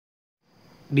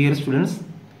Dear students,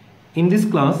 in this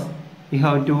class we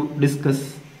have to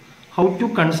discuss how to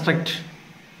construct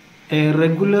a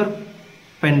regular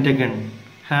pentagon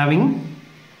having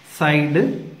side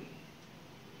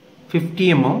 50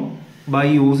 mm by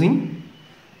using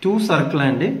two circle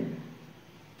and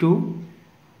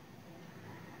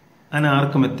an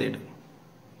arc method.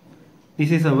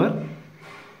 This is our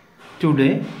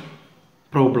today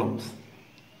problems.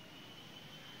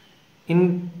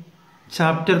 In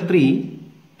chapter 3,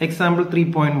 example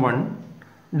 3.1,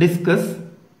 discuss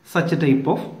such a type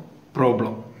of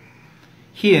problem.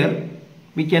 Here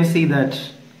we can see that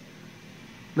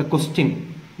the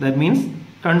question, that means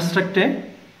construct a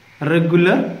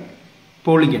regular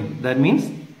polygon. That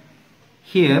means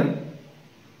here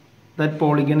that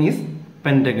polygon is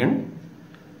pentagon,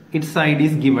 its side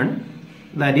is given,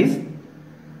 that is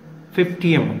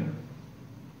 50 mm.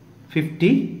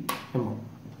 50 mm.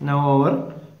 Now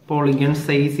our polygon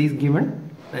size is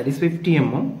given, that is 50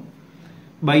 mm,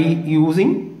 by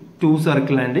using two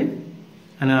circle and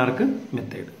an arc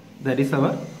method. That is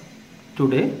our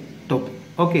today topic.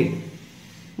 Okay.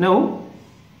 Now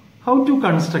how to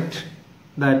construct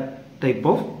that type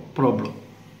of problem?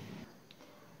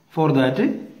 For that,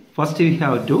 first we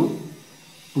have to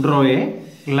draw a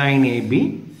line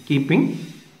AB keeping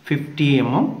 50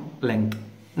 mm length.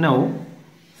 Now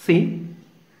see,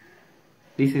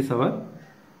 this is our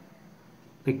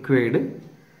required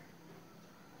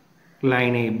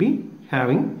line AB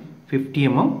having 50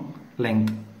 mm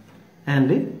length,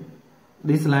 and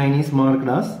this line is marked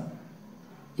as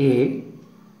A,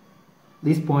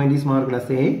 this point is marked as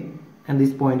A, and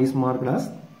this point is marked as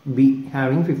B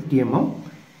having 50 mm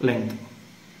length.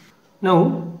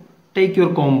 Now take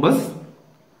your compass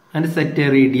and set a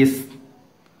radius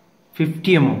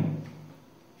 50 mm.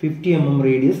 50 mm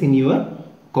radius in your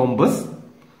compass.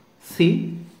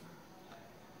 See,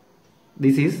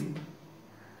 this is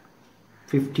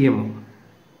 50 mm.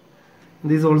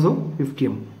 This is also 50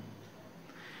 mm.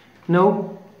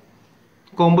 Now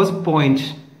compass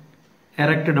point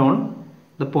erected on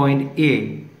the point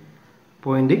A.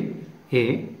 Point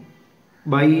A.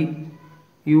 By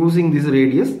using this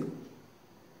radius,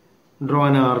 draw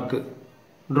an arc.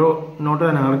 Not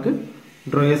an arc,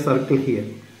 draw a circle here.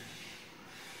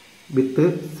 With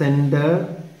the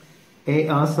center A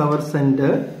as our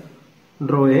center,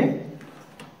 draw a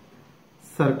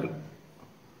circle.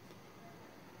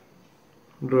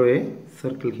 Draw a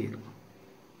circle here.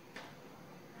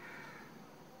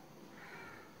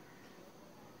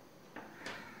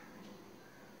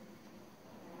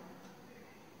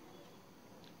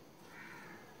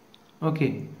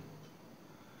 Okay.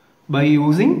 By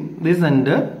using this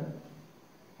center,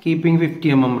 keeping 50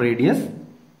 mm radius,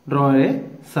 draw a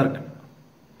circle.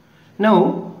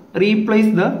 Now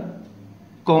replace the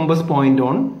compass point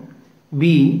on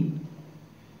B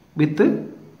with the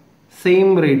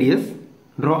same radius.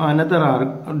 Draw another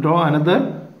arc, draw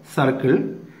another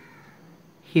circle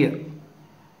here.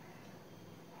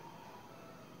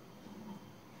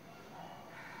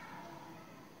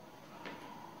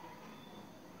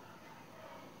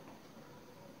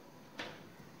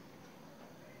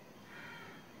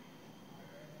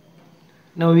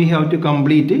 Now we have to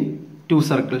complete two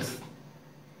circles.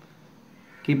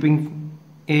 Keeping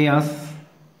A as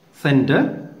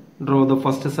center, draw the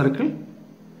first circle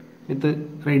with the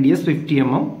radius 50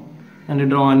 mm and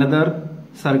draw another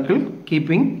circle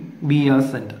keeping B as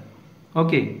center.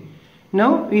 Okay.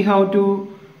 Now we have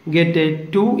to get a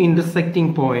two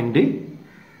intersecting point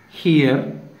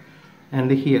here and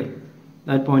here.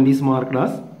 That point is marked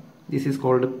as, this is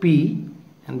called P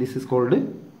and this is called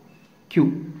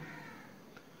Q.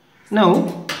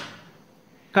 Now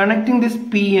connecting this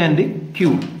P and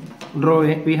Q,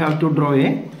 we have to draw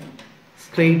a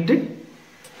straight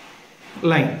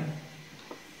line.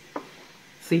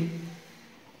 See,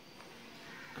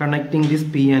 connecting this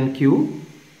P and Q,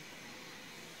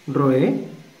 draw a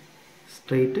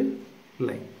straight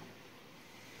line.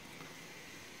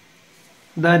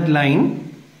 That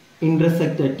line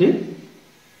intersected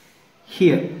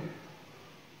here.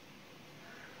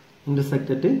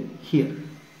 Intersected here.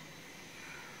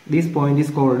 This point is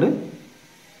called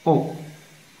O.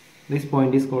 This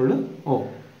point is called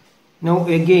O. Now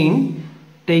again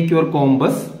take your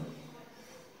compass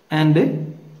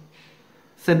and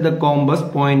set the compass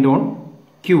point on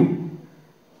Q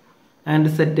and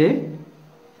set a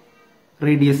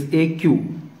radius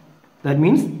AQ. That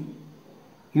means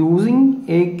using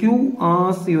AQ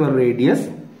as your radius,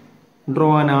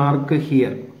 draw an arc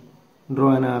here.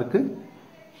 Draw an arc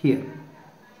here.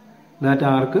 That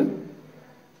arc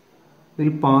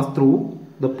will pass through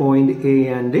the point A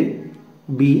and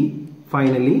B,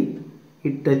 finally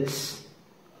it touches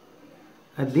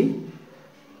at the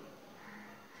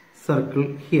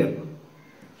circle here.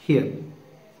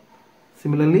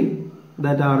 Similarly,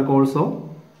 that arc also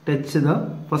touch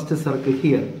the first circle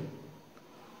here.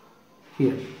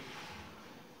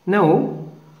 Now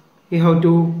you have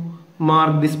to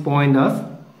mark this point as,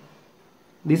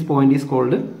 this point is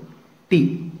called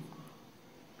T.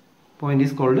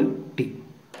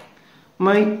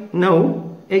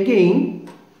 Now again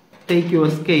take your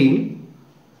scale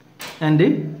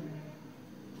and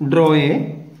draw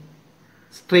a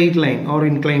straight line or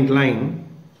inclined line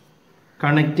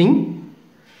connecting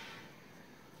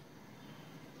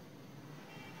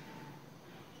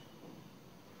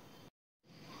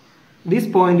this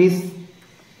point is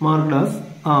marked as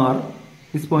R.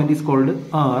 This point is called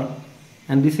R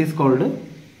and this is called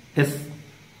S.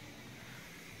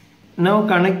 Now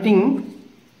connecting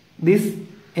this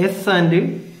S and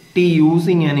T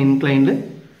using an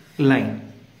inclined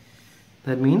line.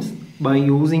 That means by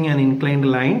using an inclined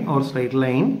line or straight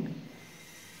line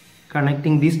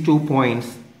connecting these 2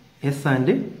 points S and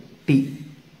T,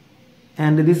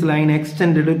 and this line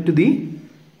extended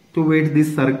towards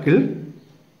this circle.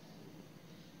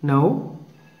 Now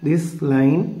this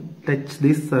line touches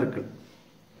this circle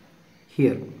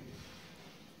here.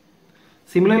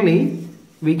 Similarly,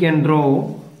 we can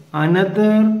draw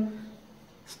another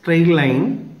straight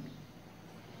line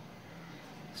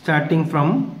starting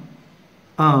from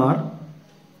R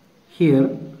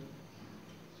here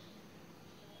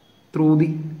through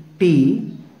the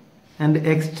T and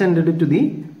extended to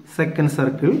the second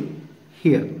circle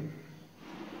here.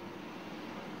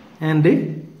 And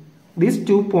this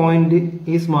 2 point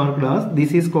is marked as,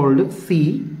 this is called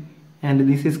C and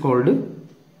this is called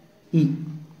E.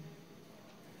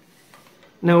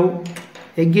 Now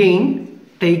again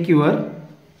take your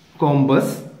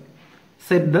compass,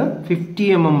 set the 50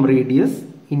 mm radius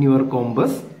in your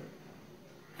compass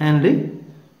and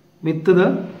with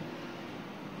the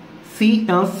C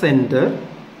as center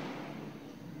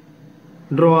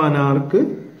draw an arc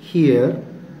here.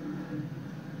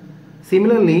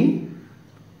 Similarly,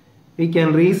 we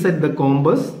can reset the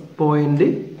compass point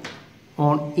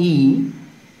on E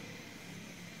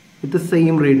with the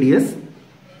same radius.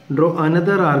 Draw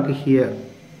another arc here.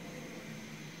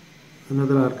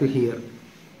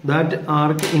 That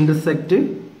arc intersect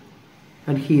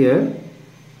at here.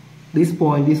 This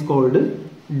point is called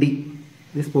D.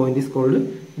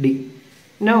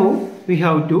 Now we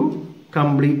have to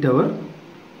complete our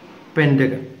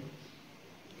pentagon.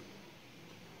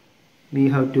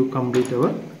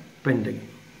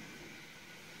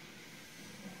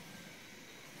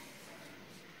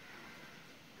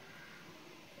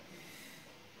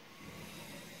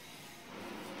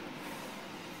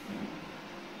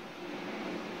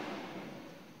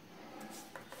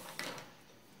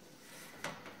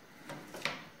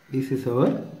 This is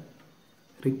our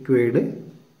required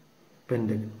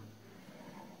pentagon.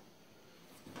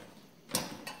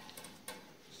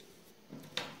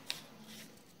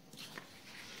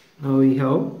 Now we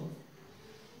have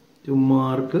to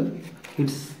mark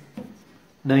its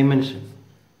dimension.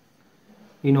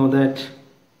 We know that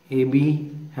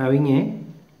AB having a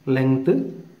length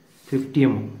 50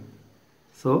 mm.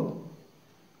 So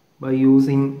by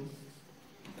using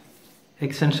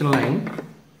extension line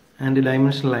and the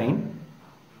dimension line,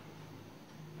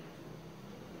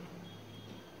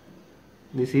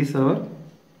 this is our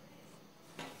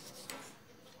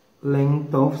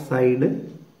length of side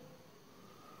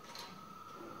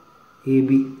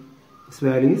AB. Its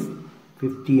value is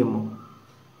 50 mm.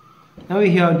 Now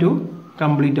we have to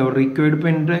complete our required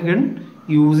pentagon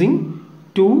using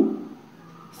 2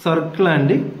 circle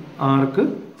and arc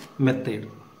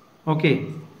method. Okay.